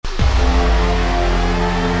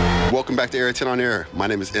back to Area10 On Air. My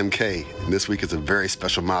name is MK, and this week is a very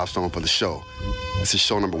special milestone for the show. This is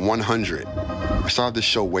show number 100. I started this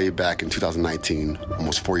show way back in 2019,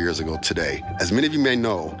 almost 4 years ago today. As many of you may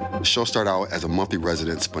know, the show started out as a monthly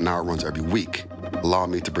residence, but now it runs every week,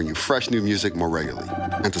 allowing me to bring you fresh new music more regularly.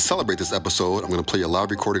 And to celebrate this episode, I'm going to play a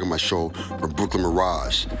live recording of my show from Brooklyn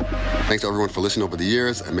Mirage. Thanks to everyone for listening over the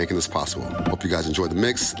years and making this possible. Hope you guys enjoy the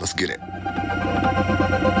mix. Let's get it.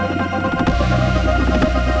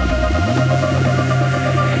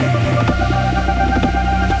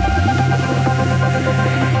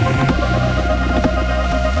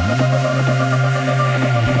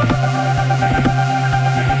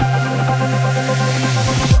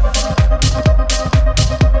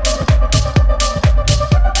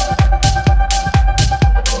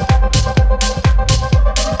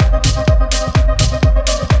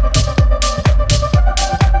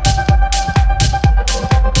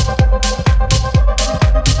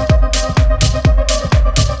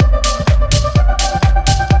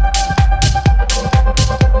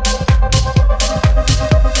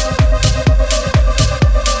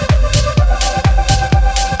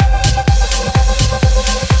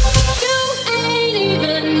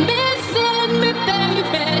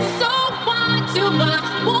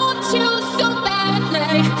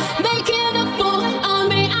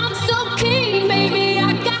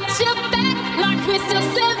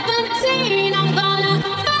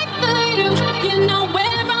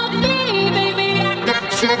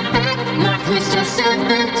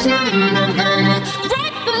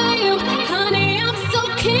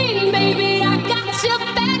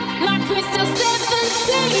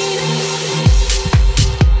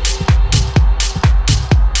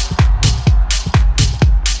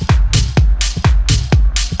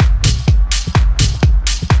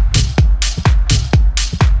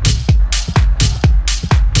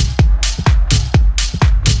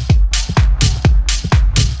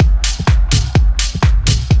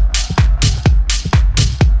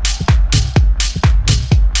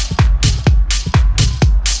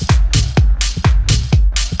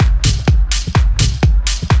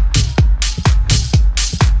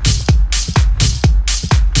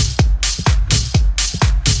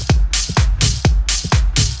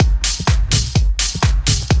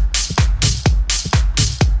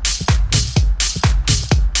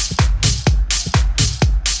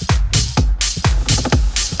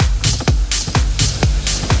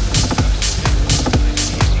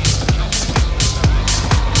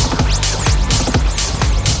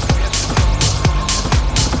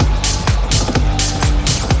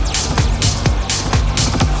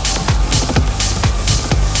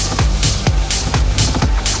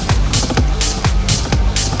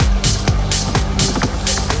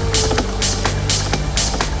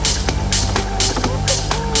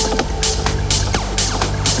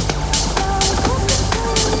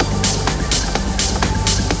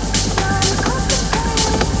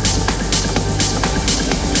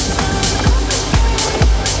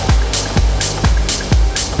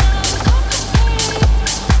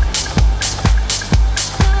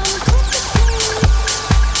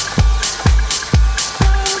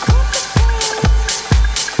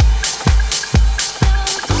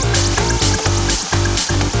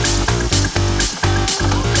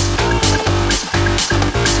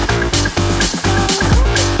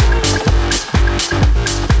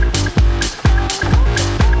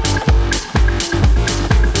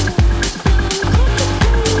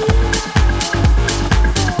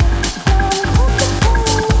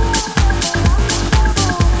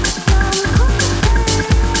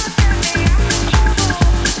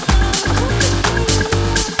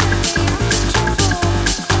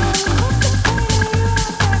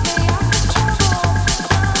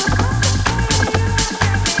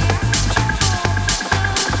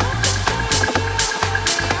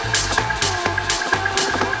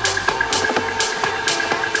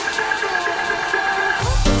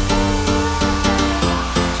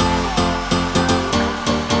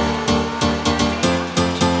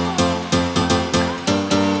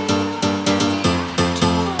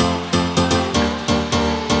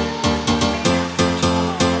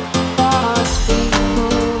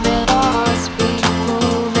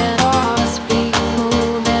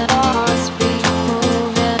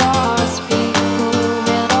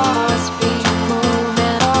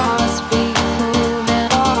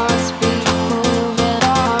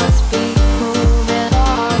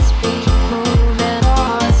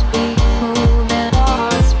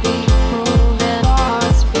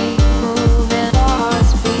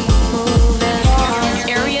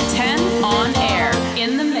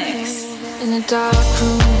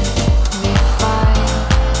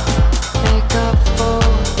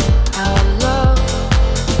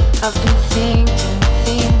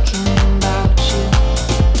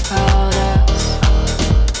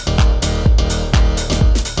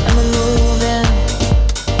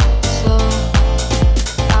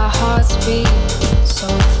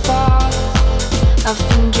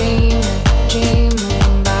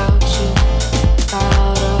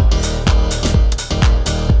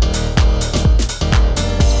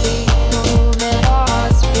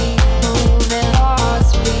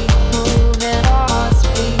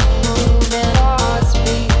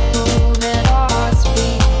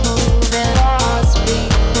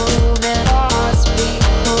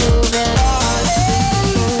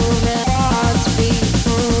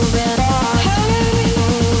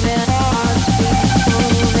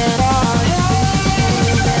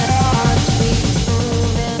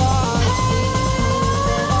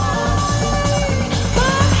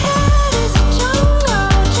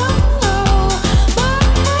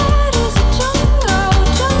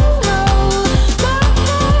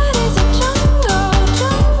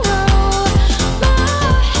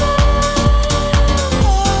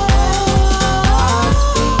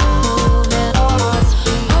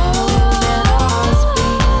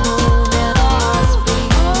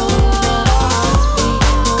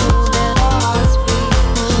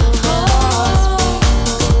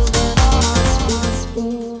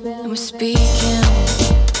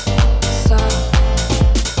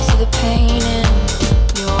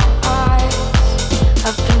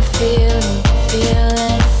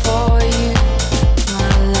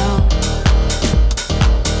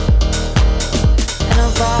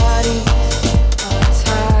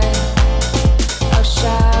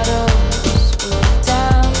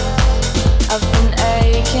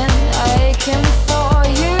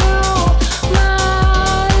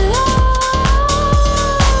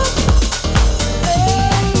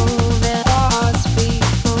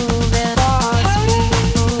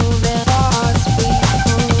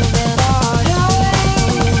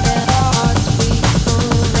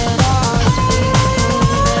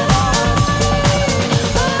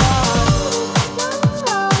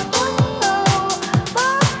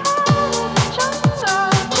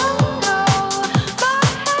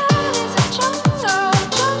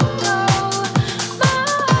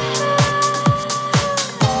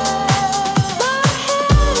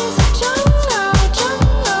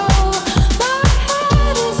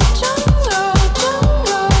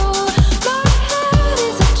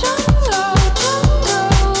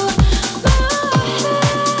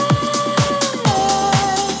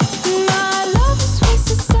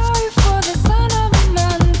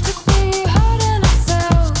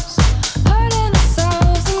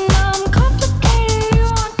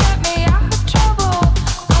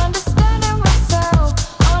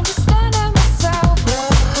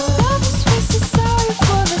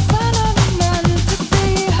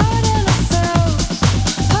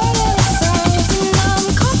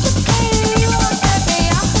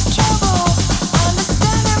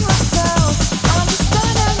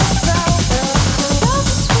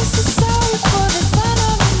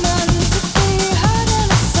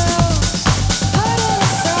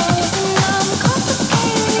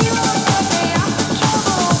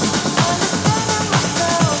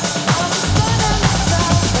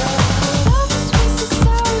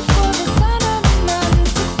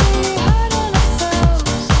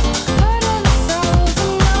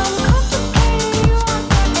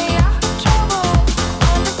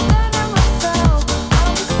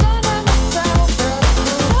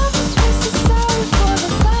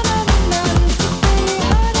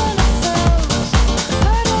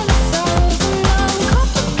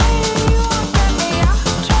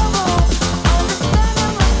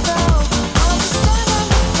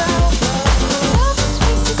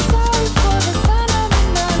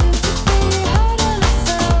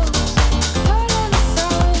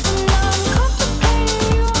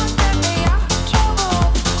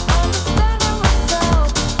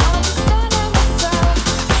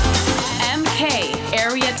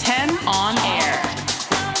 Area10 On Air.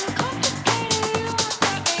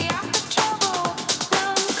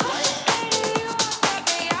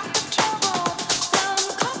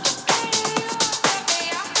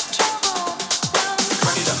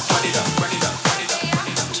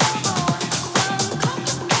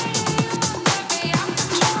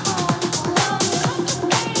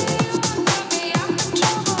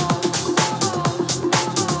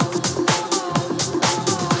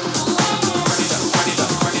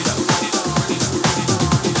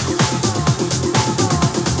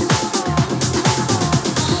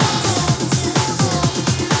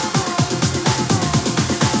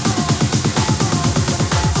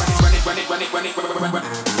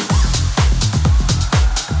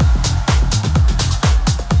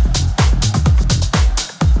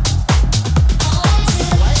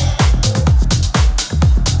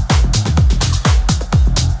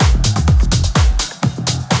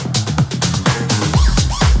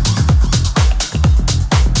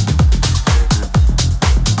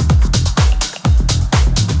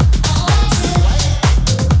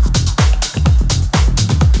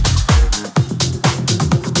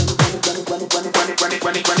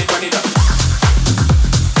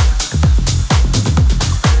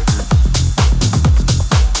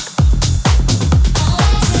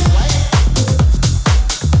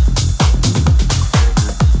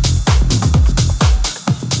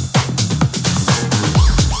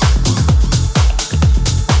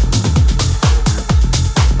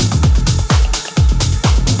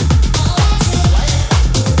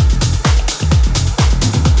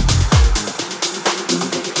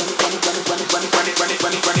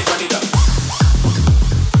 Running.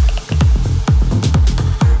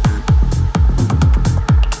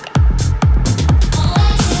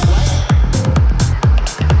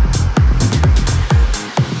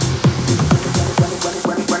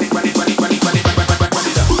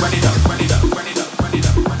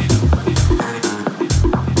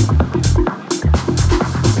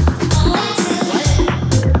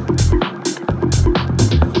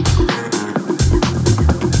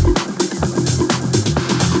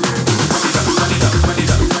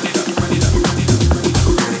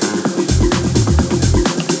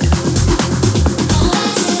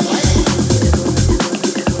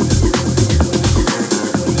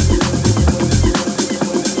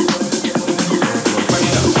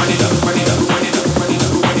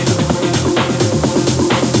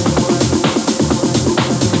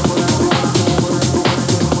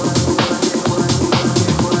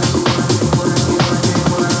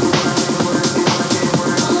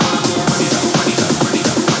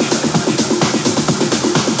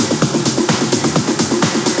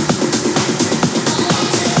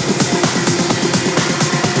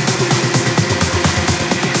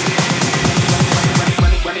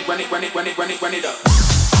 it up.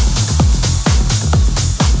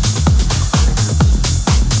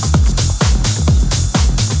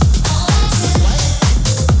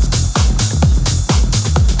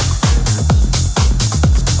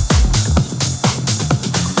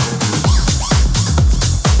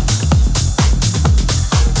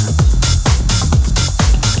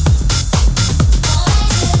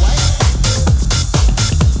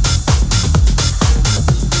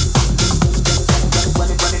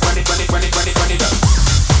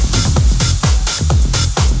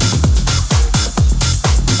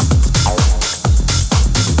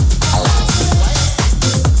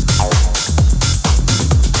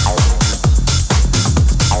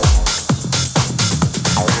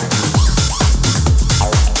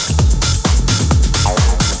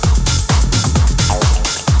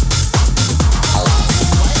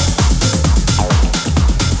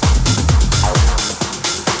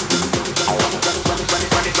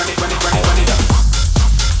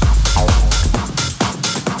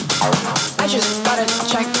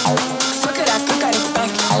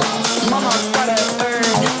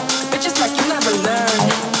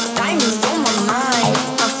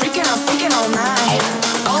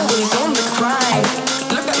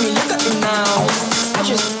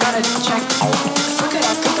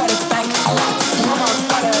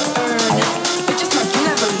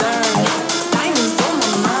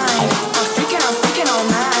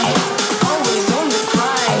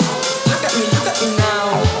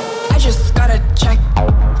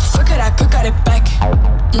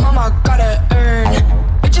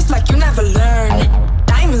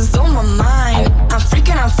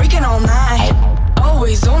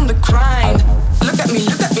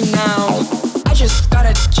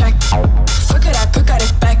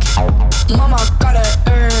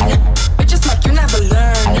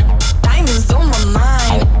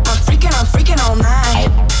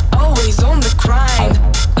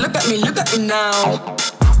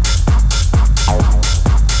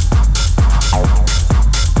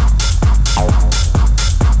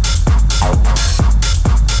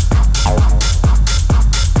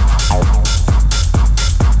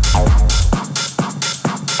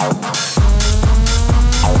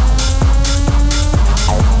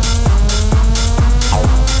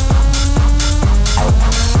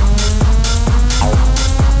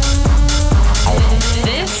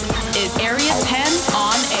 Area10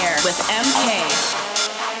 On Air with MK.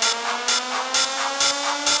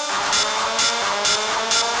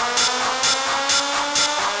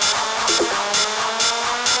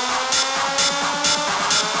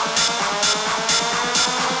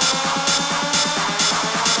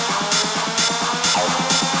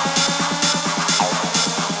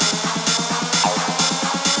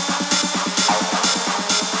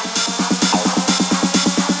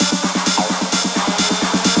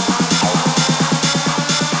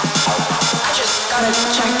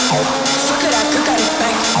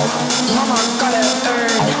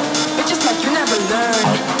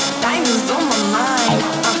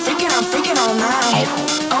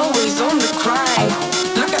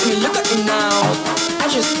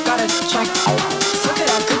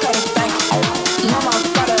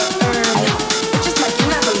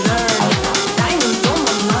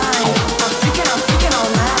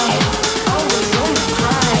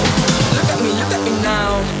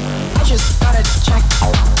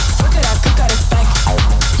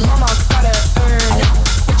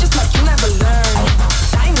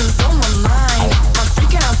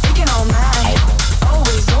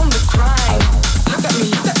 Always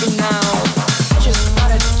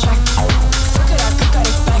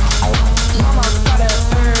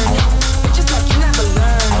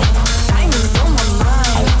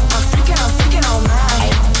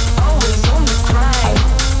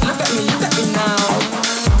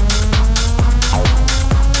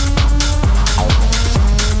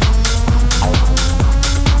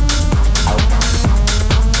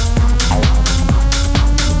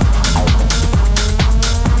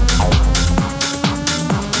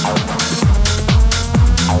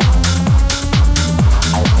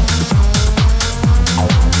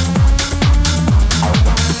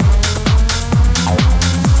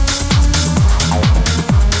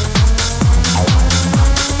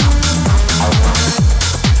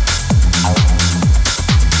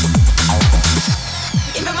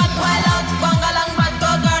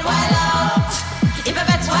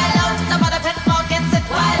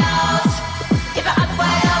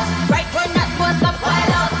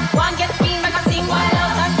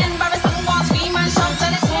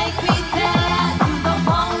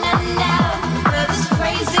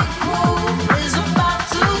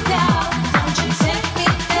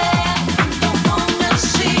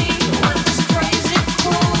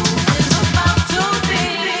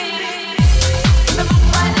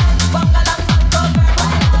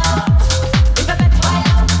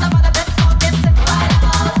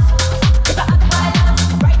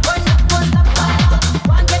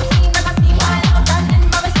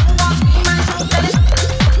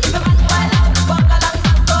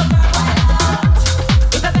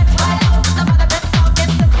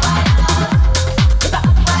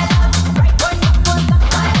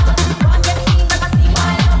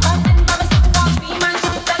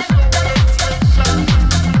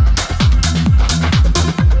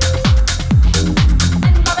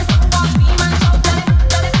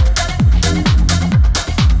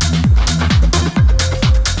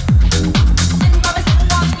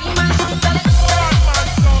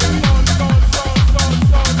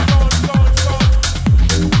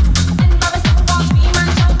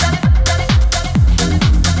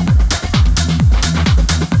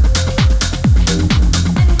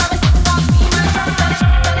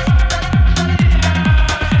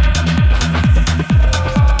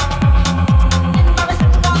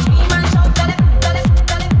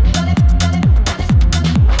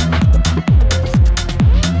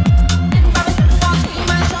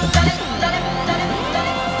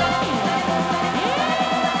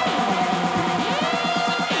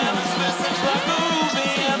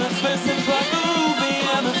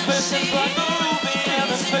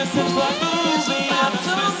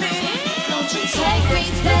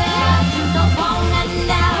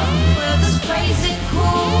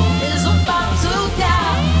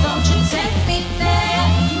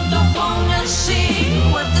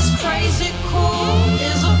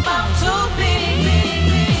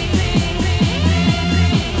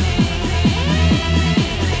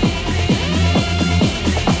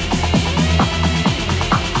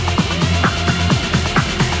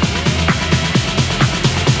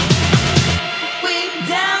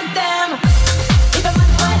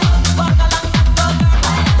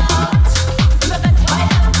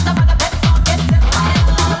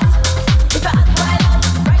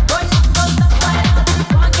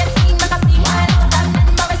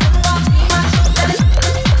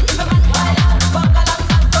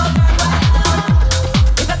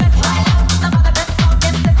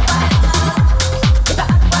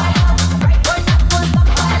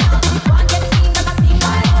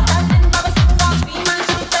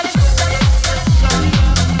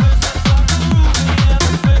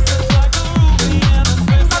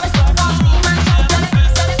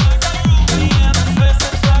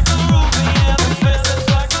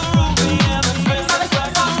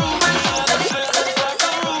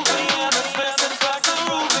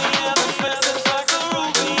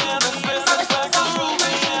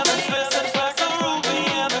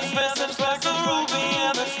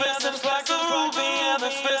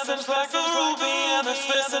glistens like a ruby, and the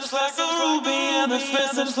glistens like a ruby, and the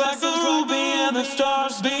glistens like a ruby, and the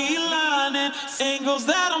stars be lining. Angles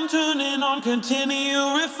that I'm turning on, continue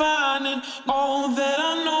refining. All that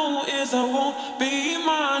I know is I won't be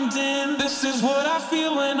minding. This is what I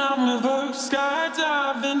feel when I'm reverse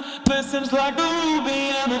skydiving. Glistens like a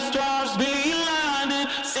ruby, and the stars be lining.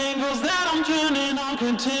 Angles that I'm turning on,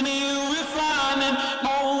 continue refining.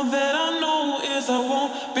 All that I know is I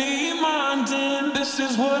won't be minding. This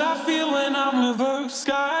is what I feel when I'm reverse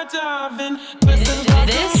skydiving. This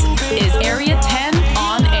is Area 10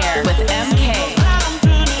 On Air with MK.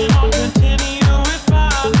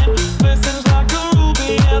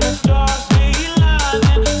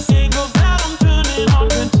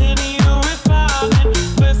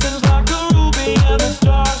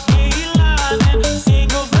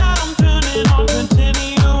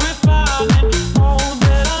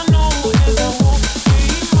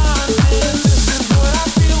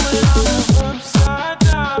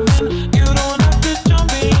 You don't have to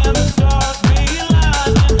jump in, the stars be lining.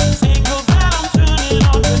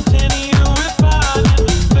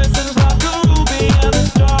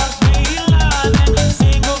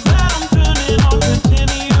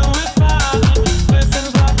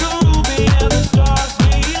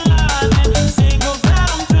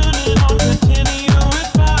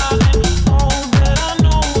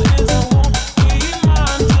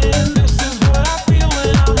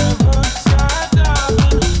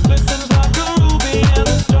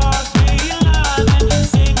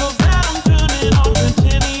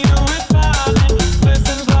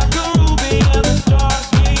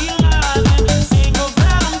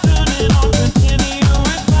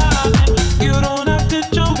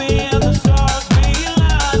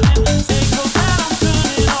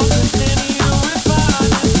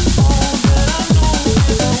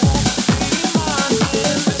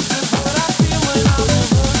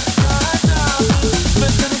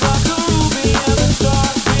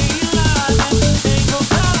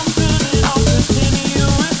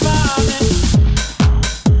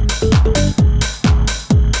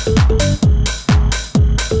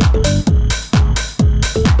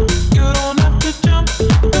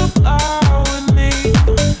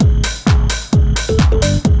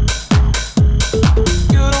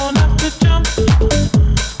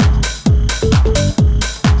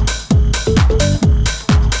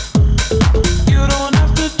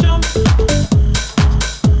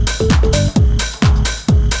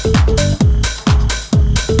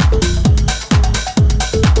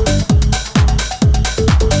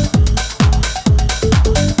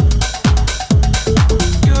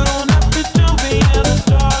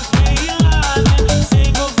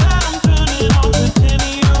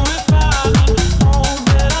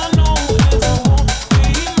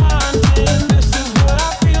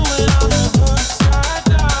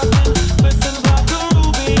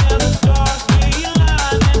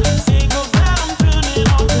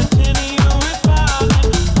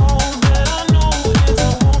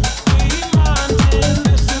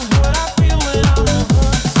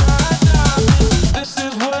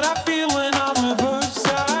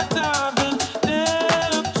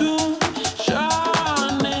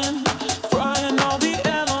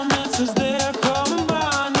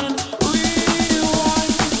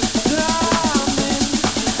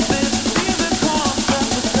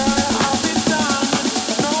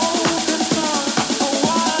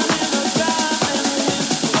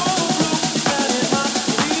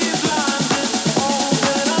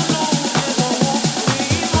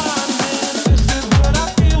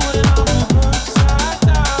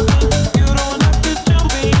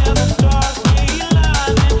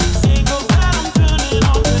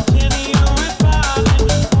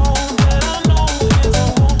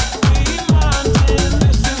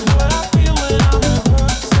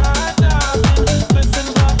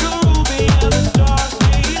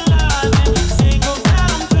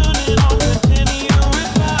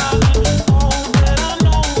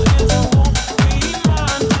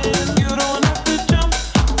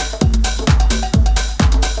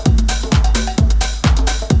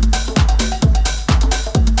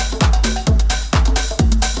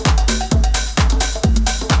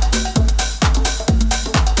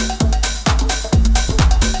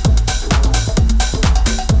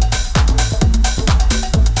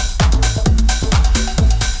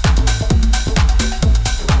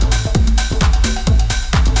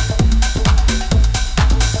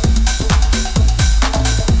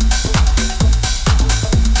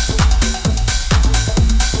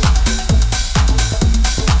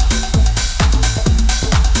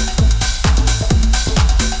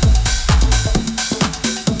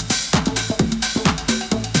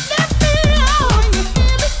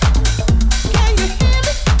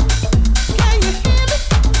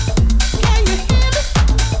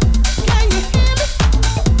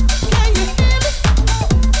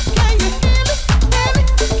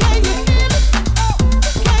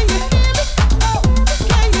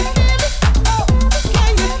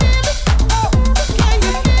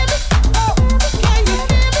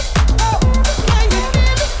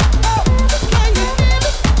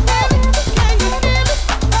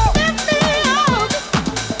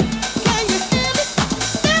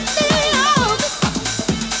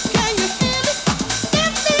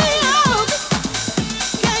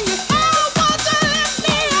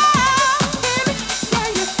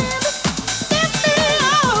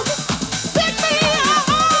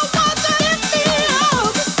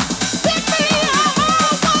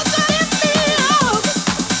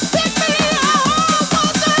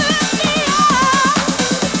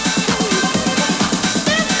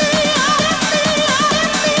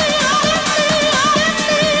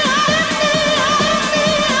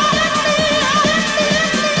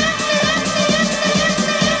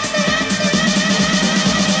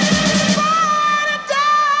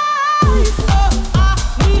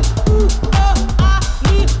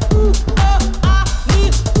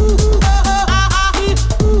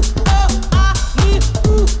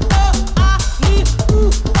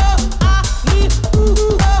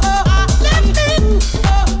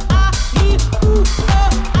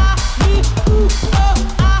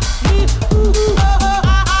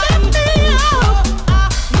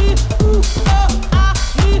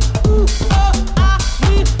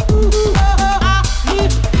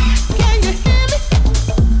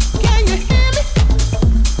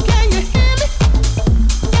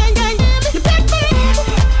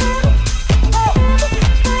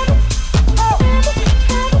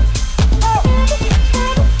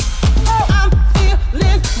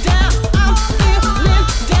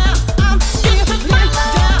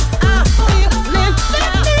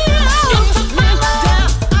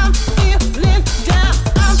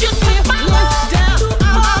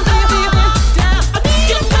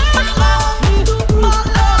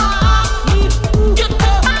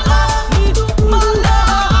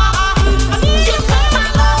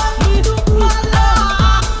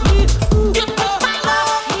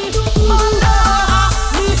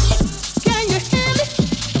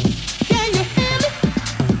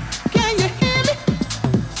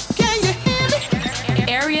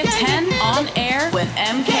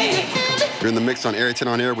 You're in the mix on Area10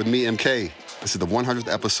 On Air with me, MK. This is the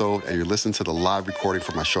 100th episode, and you're listening to the live recording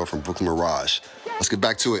from my show from Brooklyn Mirage. Let's get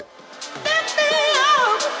back to it. Yeah.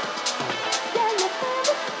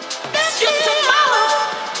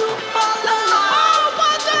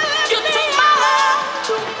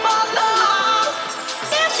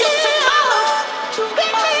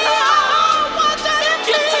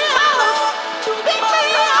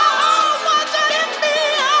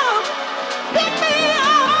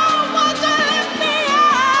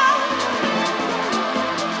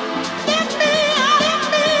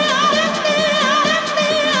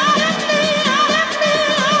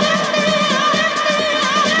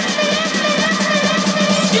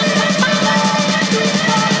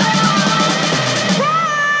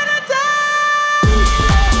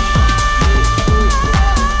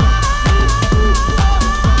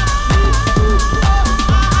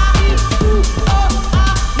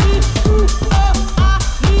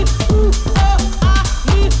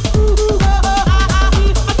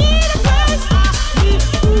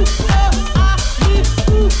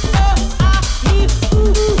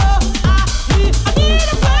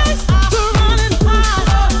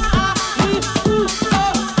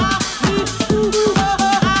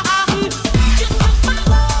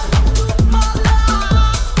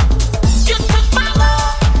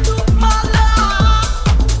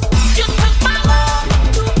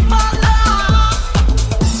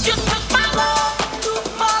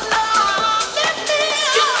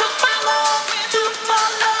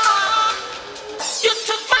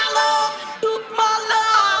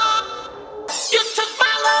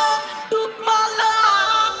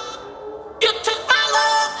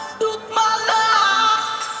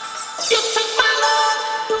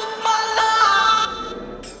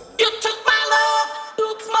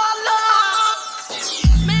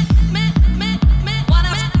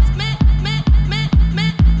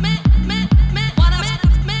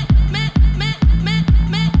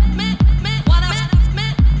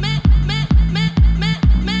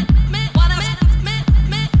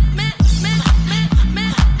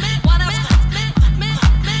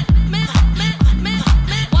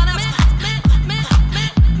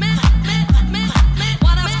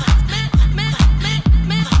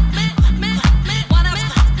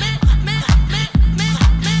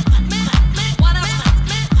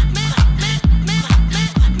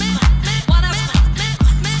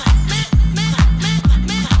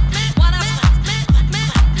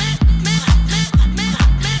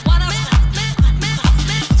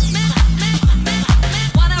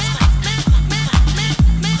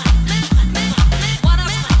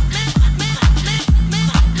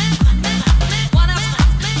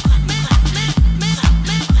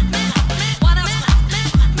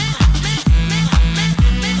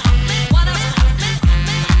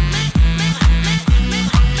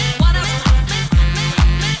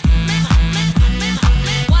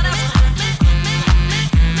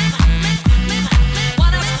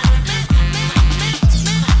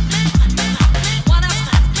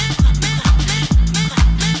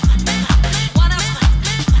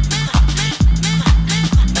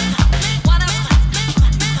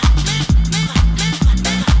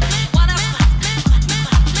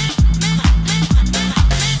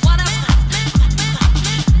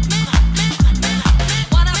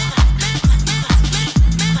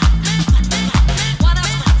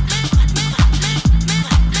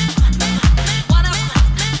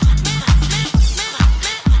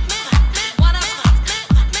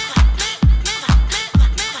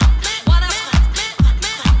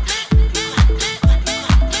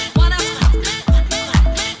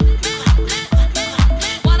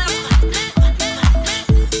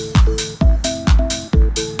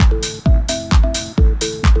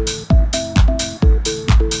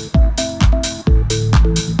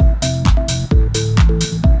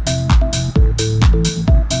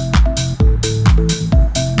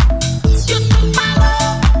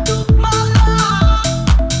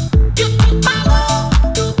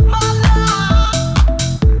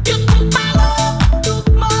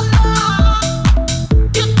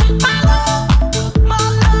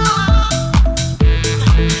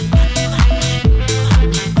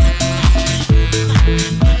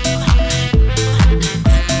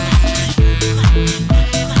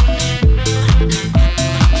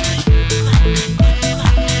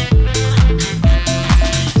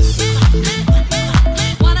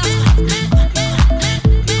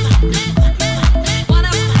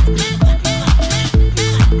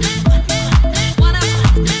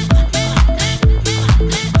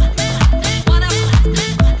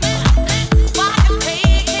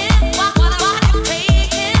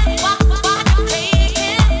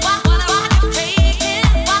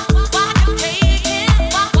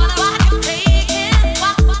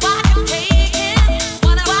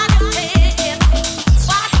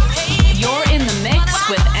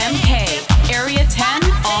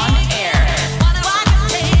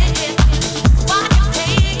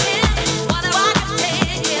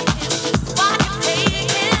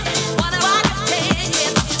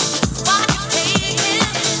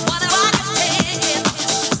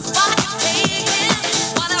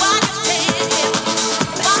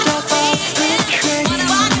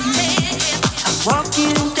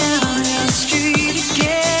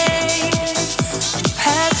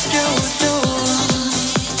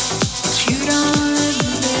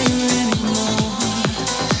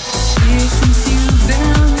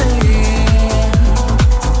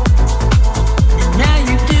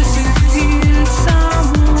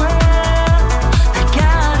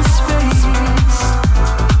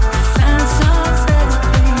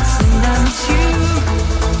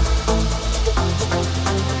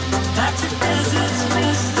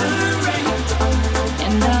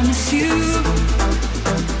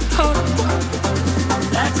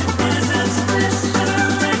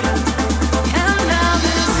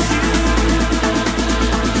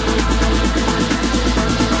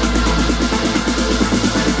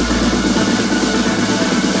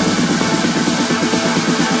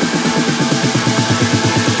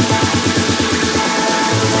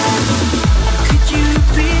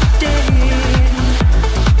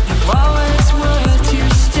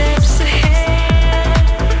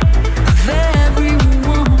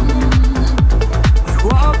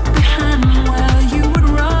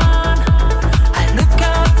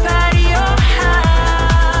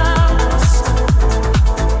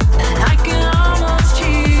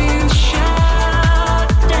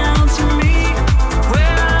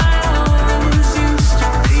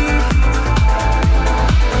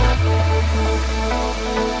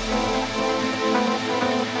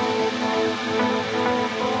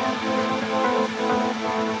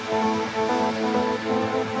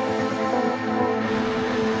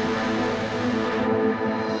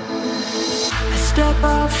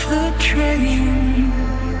 off the train.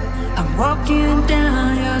 I'm walking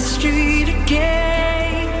down your street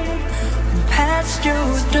again, past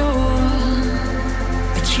your door,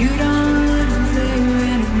 but you don't live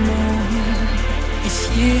there anymore. It's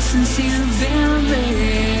years since you've been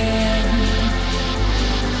there,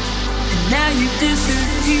 and now you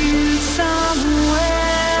disappeared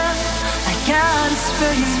somewhere. I got a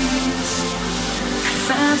space,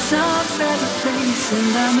 found some better place,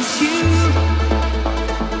 and I miss you.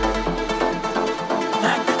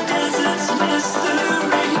 Like the deserts miss the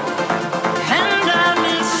rain, and I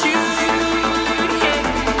miss you, yeah.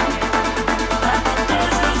 Like the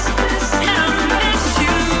deserts miss the rain, and I miss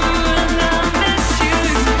you, and I miss you.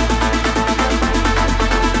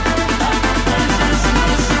 Like the deserts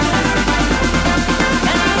miss the rain,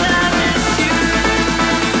 and I miss you,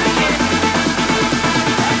 yeah. Like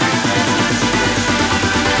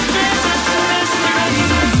the deserts miss the rain.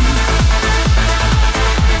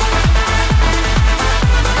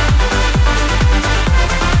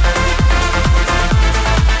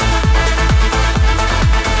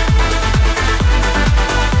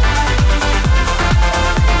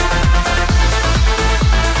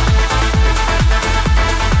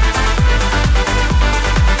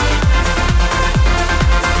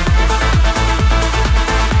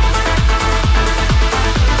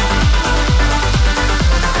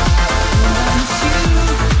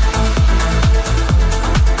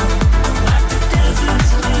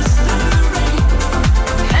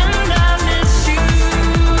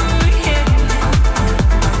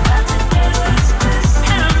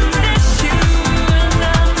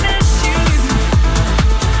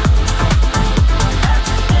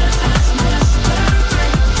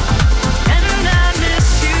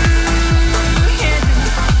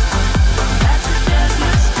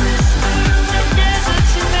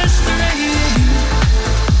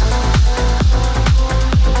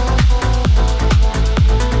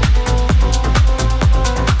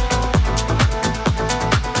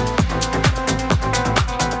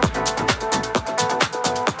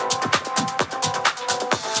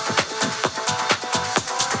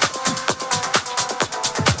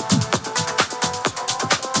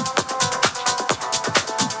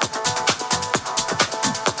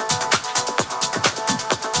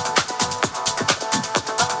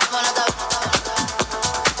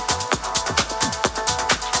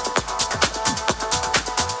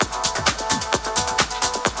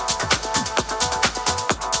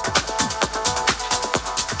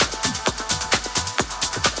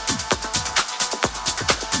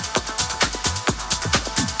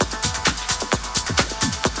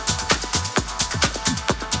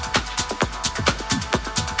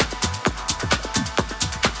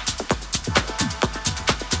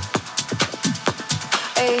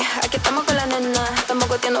 Aquí estamos con la nena, estamos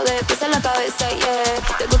goteando de pies en la cabeza,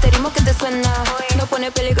 yeah. Te gusta el ritmo que te suena, no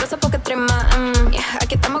pone peligroso porque trema, yeah.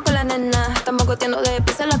 Aquí estamos con la nena, estamos goteando de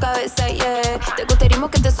pies en la cabeza, yeah. Te gusta el ritmo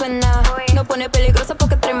que te suena, no pone peligroso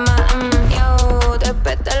porque trema, yo.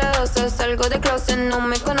 Después de las 12 salgo de closet, no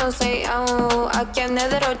me conoce, yo. Aquí en el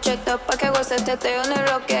deroche, pa' que goces, te teo en el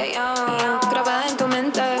bloque, yo. Grabada en tu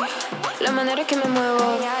mente, la manera que me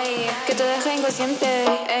muevo, que te deja inconsciente,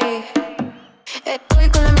 ey. Estoy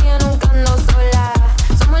con la mía, nunca ando sola.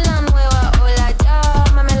 Somos la nueva ola,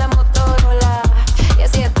 llámame la Motorola. Y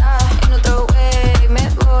así está, en otro way. Me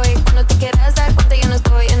voy, cuando te quieras dar cuenta yo no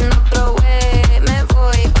estoy. En otro way, me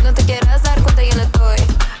voy, cuando te quieras dar cuenta yo no estoy.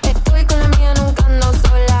 Estoy con la mía, nunca ando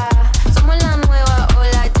sola. Somos la nueva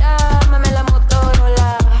ola, llámame la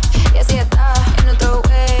Motorola. Y así está, en otro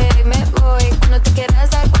way. Me voy, cuando te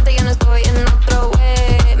quieras dar cuenta yo no estoy. En otro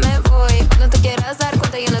way, me voy, cuando te quieras dar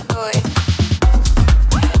cuenta yo no estoy.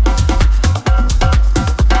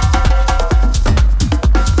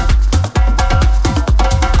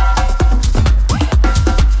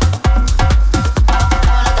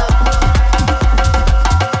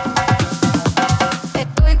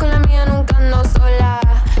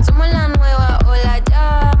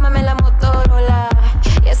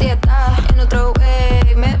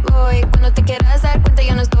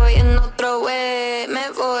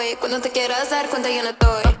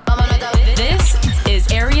 This is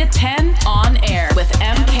Area10 On Air with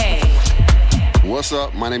MK. What's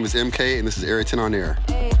up? My name is MK, and this is Area10 On Air.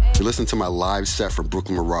 You're listening to my live set from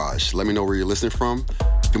Brooklyn Mirage. Let me know where you're listening from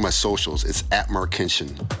through my socials. It's at Markinchen,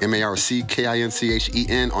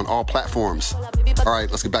 MarkKinchen on all platforms. All right,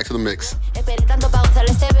 let's get back to the mix. Esperé tanto pa' gozar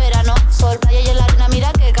este verano. Sol, playa y en la arena,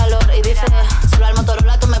 mira qué calor. Y bife, solo al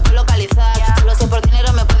Motorola tú me puedes localizar. Solo si por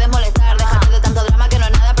dinero me puedes molestar. Déjate de tanto drama que no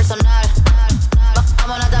es nada personal.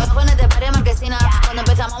 Vámonos de abajo en este party marquesina. Cuando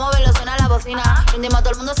empezamos a moverlo suena la voz. cocina. Brindemos a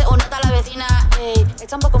todo el mundo, se une hasta la vecina. Ey,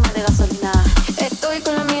 echa un poco más de gasolina. Estoy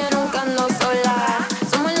con la mía, nunca ando sola.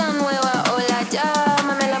 Somos la nueva ola,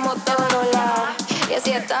 llámame la Motorola. Y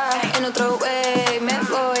así está, en otro way, me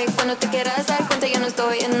voy. Cuando te quieras dar cuenta, yo no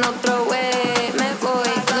estoy en otro way, me voy.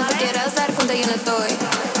 Cuando te quieras dar cuenta, yo no estoy.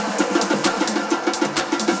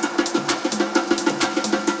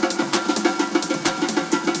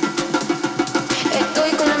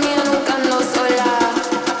 Estoy con la mía, nunca ando sola.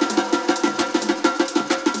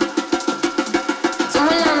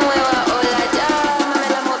 Somos la nueva ola, llámame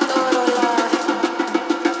la Motorola.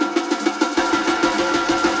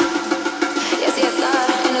 Y así está,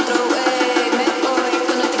 en otro way, me voy.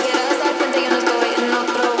 Cuando te quieras dar cuenta, yo no estoy en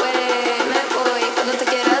otro way, me voy. Cuando te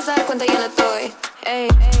quieras dar cuenta, yo no estoy. Ey, ey,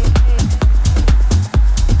 ey.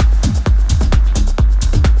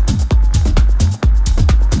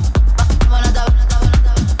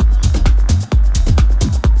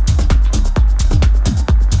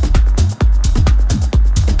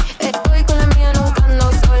 Estoy con la mía, nunca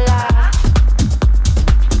ando sola.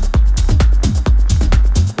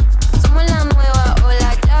 Somos la nueva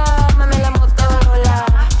ola, llámame la Motorola.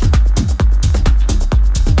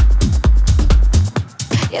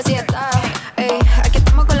 Y así está, ey, aquí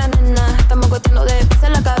estamos con la nena. Estamos goteando de pizza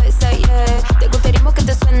en la cabeza, yeah. Te gustaríamos que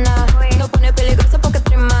te suena. No pone peligrosa porque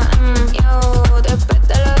trema. Yo, después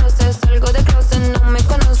de las 12 salgo de closet, no me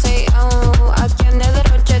conoce. Yo, aquí en el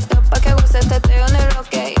derroche, pa' que goces, te teo en el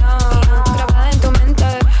bloque. Yo, grabada en tu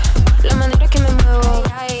mente, la manera que me muevo,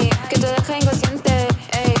 que te deja inconsciente.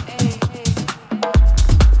 Ey, ey, ey.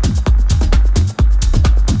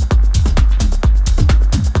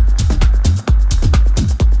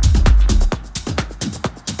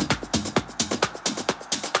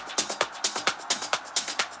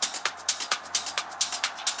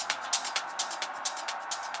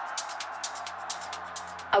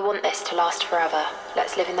 I want this to last forever.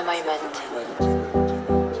 Let's live in the moment.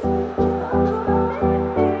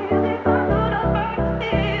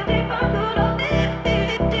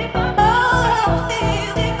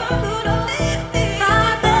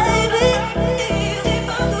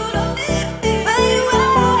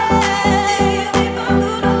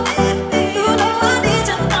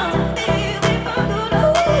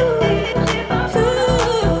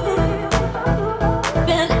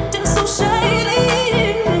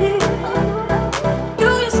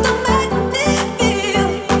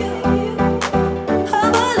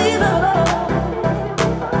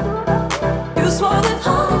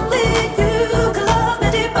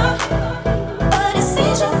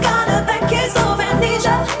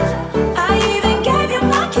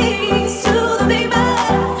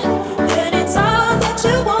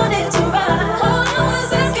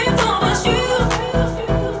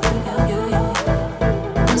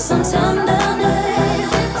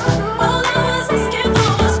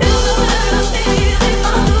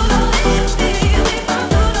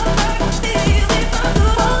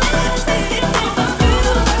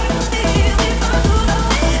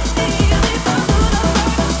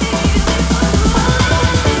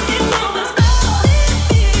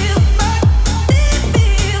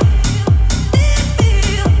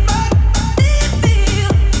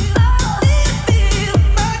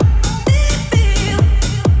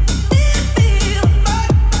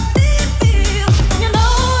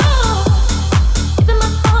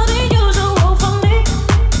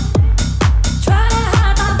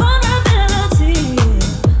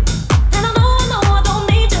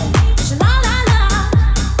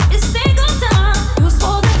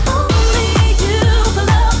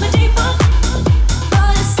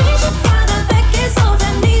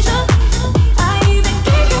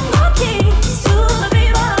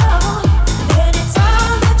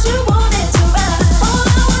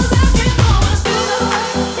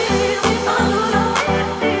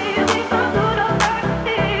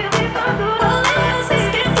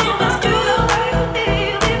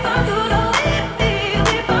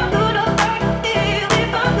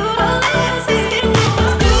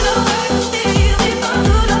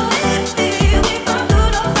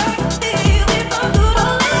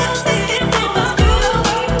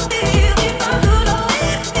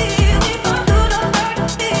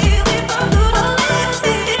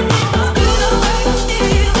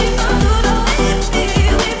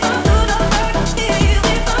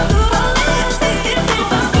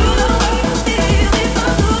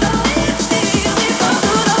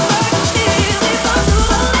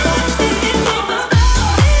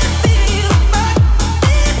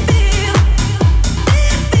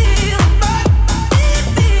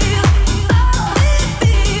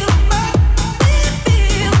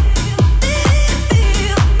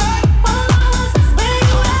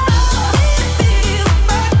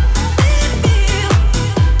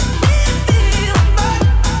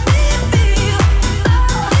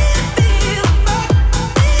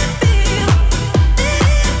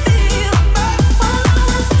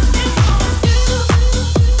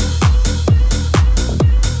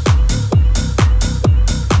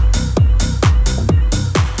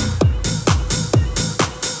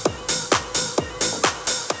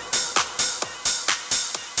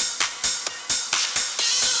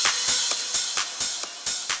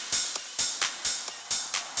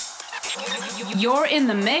 You're in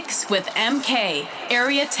the mix with MK,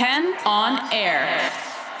 Area 10 On Air.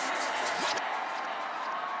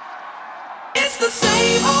 It's the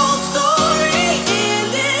same old story in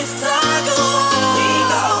this cycle. We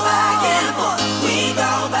go back and forth, we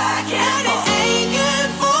go back and forth. It ain't good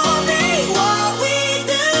for me what we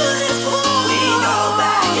do this for. We go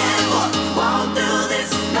back and forth, won't do this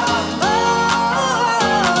no more.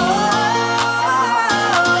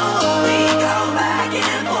 We go back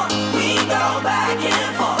and forth, we go back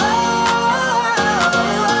and forth.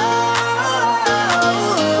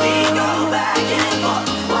 We go back and forth,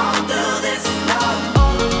 won't do this no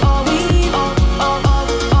more.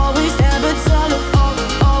 Always never tell it.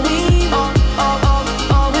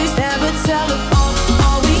 Always never tell it. Always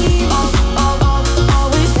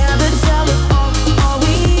never tell it.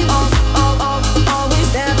 Always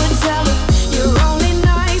never tell it. You're only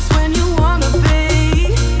nice when you wanna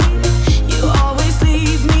be. You always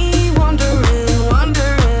leave me wondering.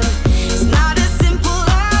 It's not as simple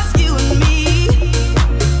as you and me.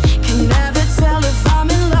 Can never tell if I'm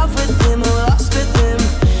in love with him or lost with him.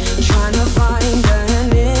 Trying to find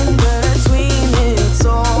an in between. It's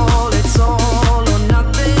all or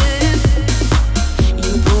nothing.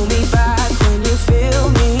 You pull me back when you feel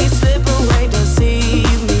me slip away,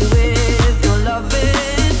 deceive me with your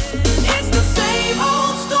loving. It's the same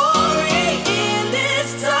old story in this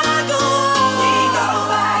cycle. We go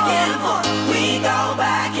back and forth, we go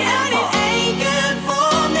back and forth. It ain't good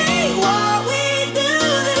for me what we do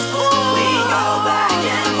this for. We go back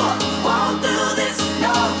and forth, won't do this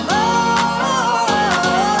no more.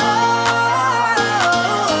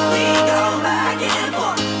 We go back and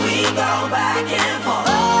forth, we go back and forth.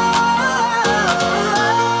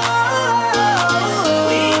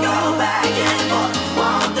 We go back and forth,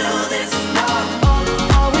 won't do this no more.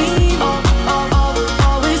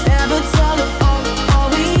 Always never tell it.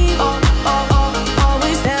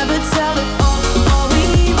 Always never tell it.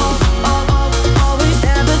 Always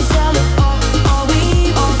never tell it.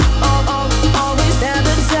 Always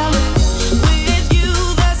never tell it. With you,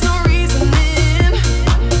 there's no reasoning.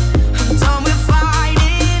 I'm done with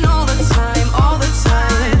fighting all the time.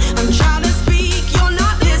 I'm trying to speak, you're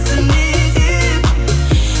not listening.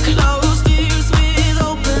 Closed ears with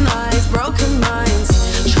open eyes, broken minds.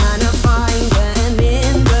 Trying to find an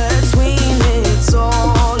in between. It's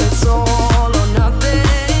all or nothing.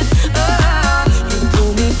 You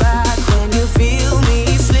pull me back when you feel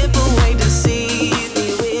me slip away, deceive me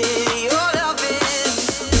with your loving.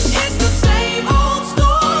 It's the same old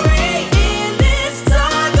story in this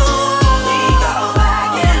cycle. We go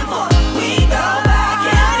back and forth, we go back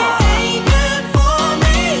and forth. It ain't good for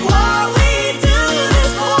me what we do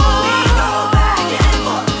this for. We go back and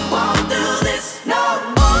forth, won't do this no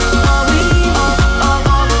more.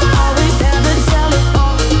 Always never tell it. Always never tell it.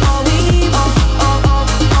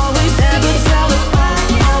 Always never tell it.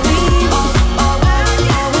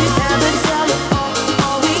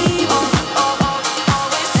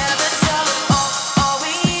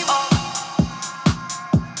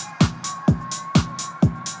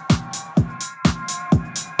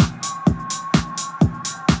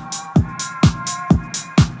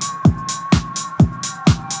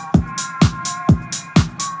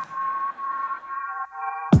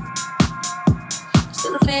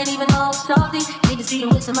 Still a fan even though it's salty. Hate to see you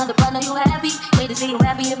with some other partner, you happy. Hate to see you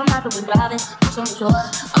happy if I'm not the one driving. I'm so mature,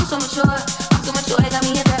 I'm so mature. It got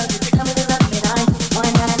me a girl just to tell me to love me. And I ain't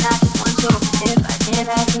one that I just want to. If I can't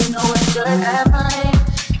have you, know I should have mine.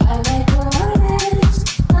 I like your words,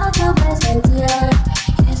 not your best idea.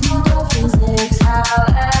 It's no dope physics, how I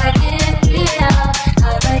get here. I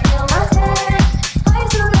like your mustache, I'm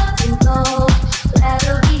so not to go.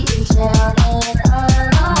 That'll be in shell and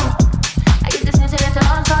alone. I get the sense that it's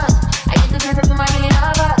all fun. I get the sense that you might be in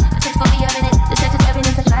love. The sense for me of it. The sense of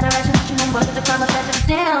heaviness. I try to ration, but you know what is the problem? That's just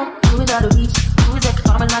down. Who is out of reach? Who is at the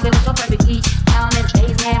farmer's market with your perfect peach? Now I'm in the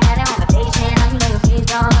face, man, right now on the face, man. Now you know your face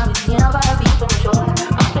down. I'll be seeing all about the people.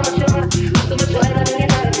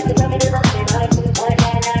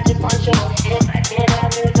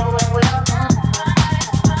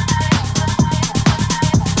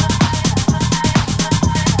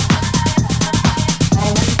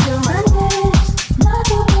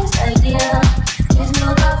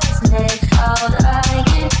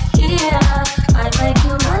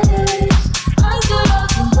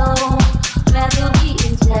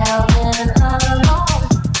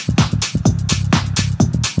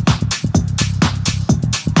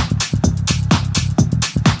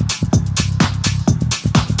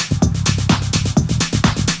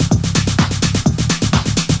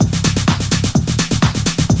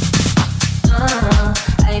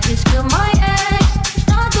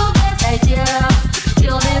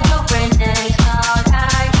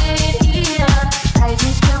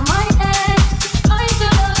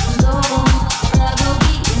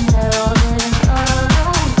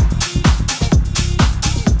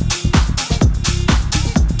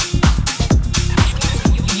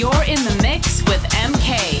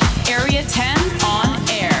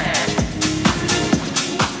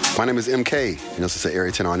 My name is MK, and this is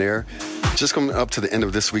Area10 On Air. Just coming up to the end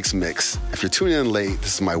of this week's mix. If you're tuning in late,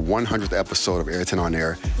 this is my 100th episode of Area10 On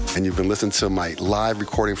Air, and you've been listening to my live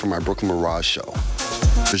recording from my Brooklyn Mirage show.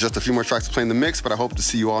 There's just a few more tracks to play in the mix, but I hope to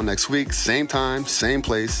see you all next week. Same time, same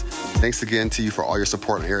place. Thanks again to you for all your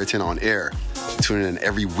support on Area10 On Air. Tuning in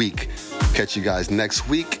every week. Catch you guys next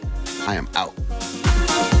week. I am out.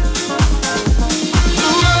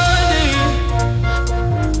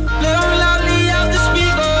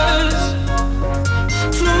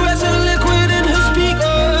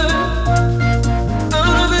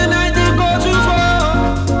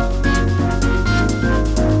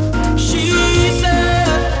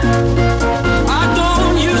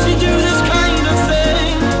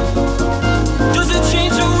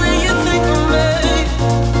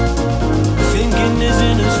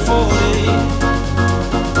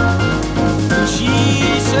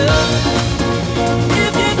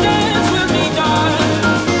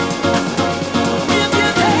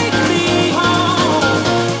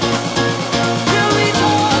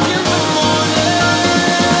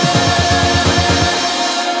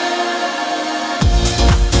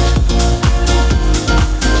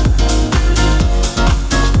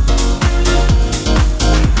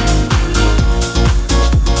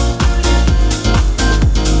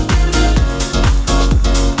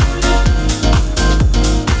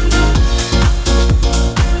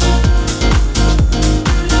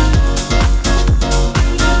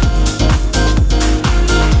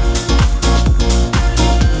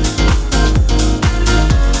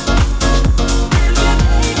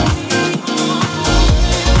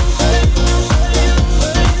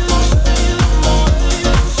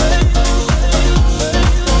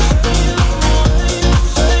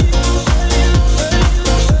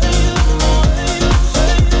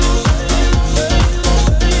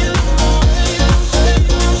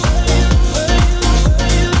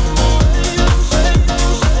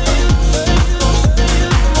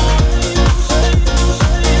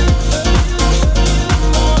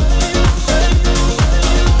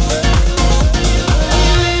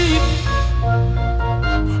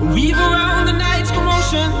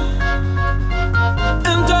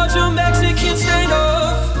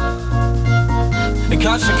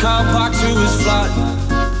 Catch a car parked to his flat.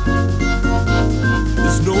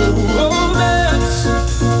 There's no romance.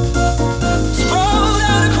 Sprawled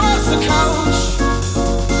out across the couch.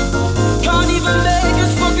 Can't even make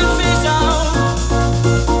his fucking face out.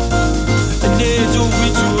 And there's a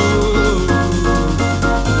ritual.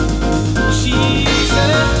 She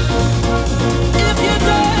said, if you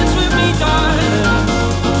dance with me, darling,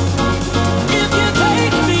 if you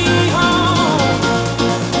take me home,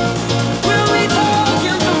 will we talk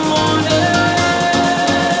in the morning?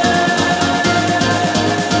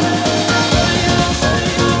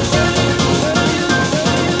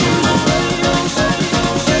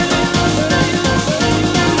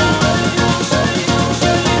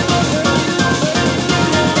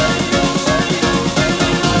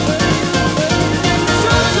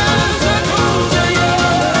 Sometimes I come to you,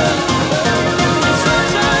 and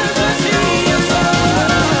sometimes I see you fall.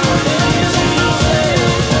 She said,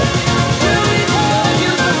 will we talk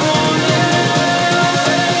in the morning?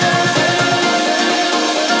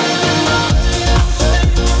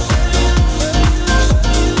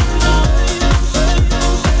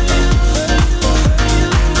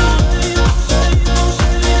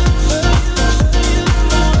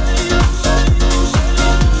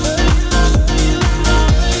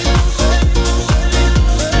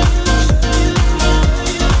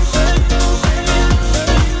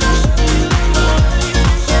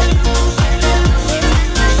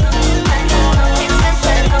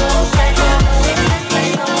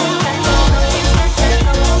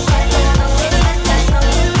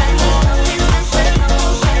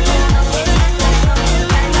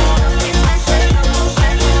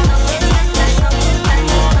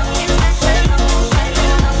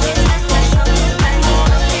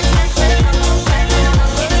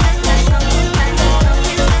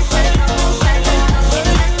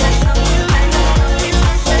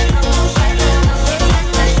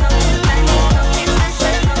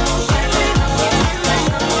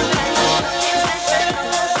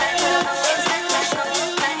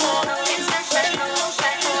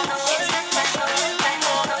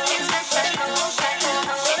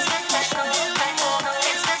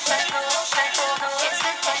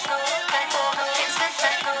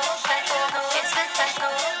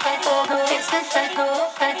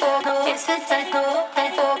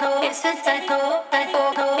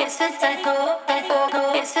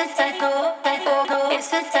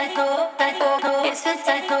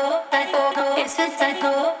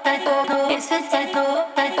 It's a techno.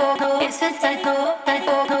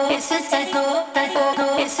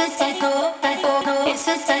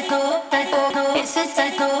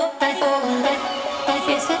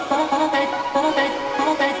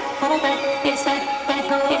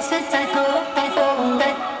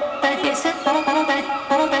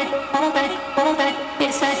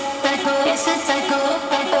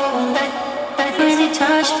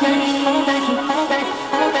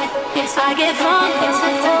 I get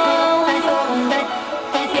vulnerable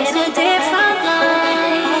in a different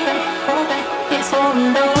light. It's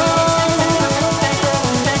oh no.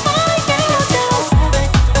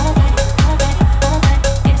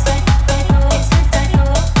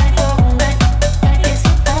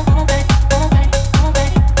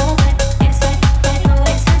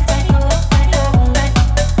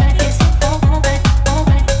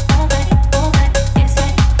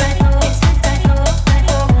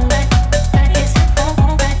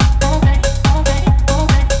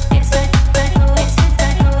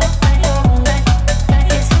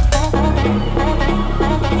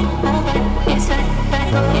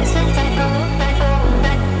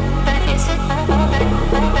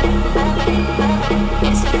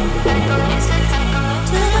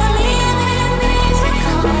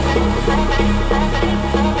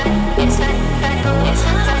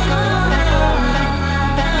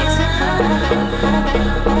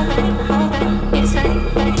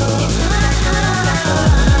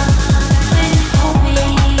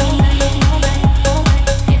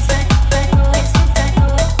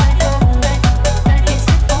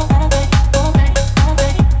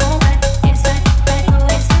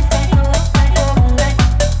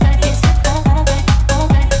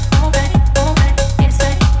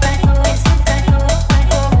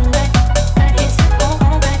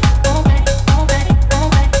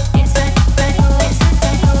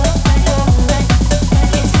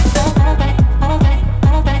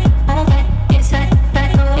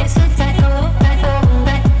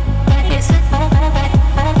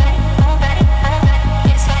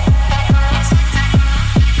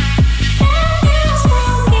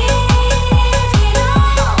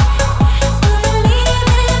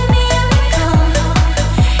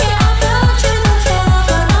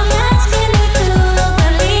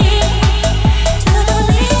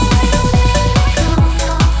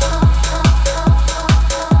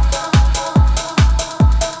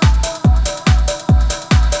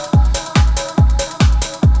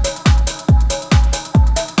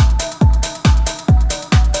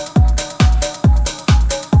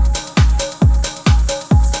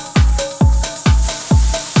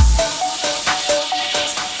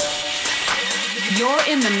 You're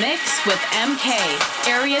in the mix with MK,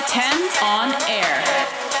 Area 10 On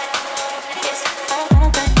Air.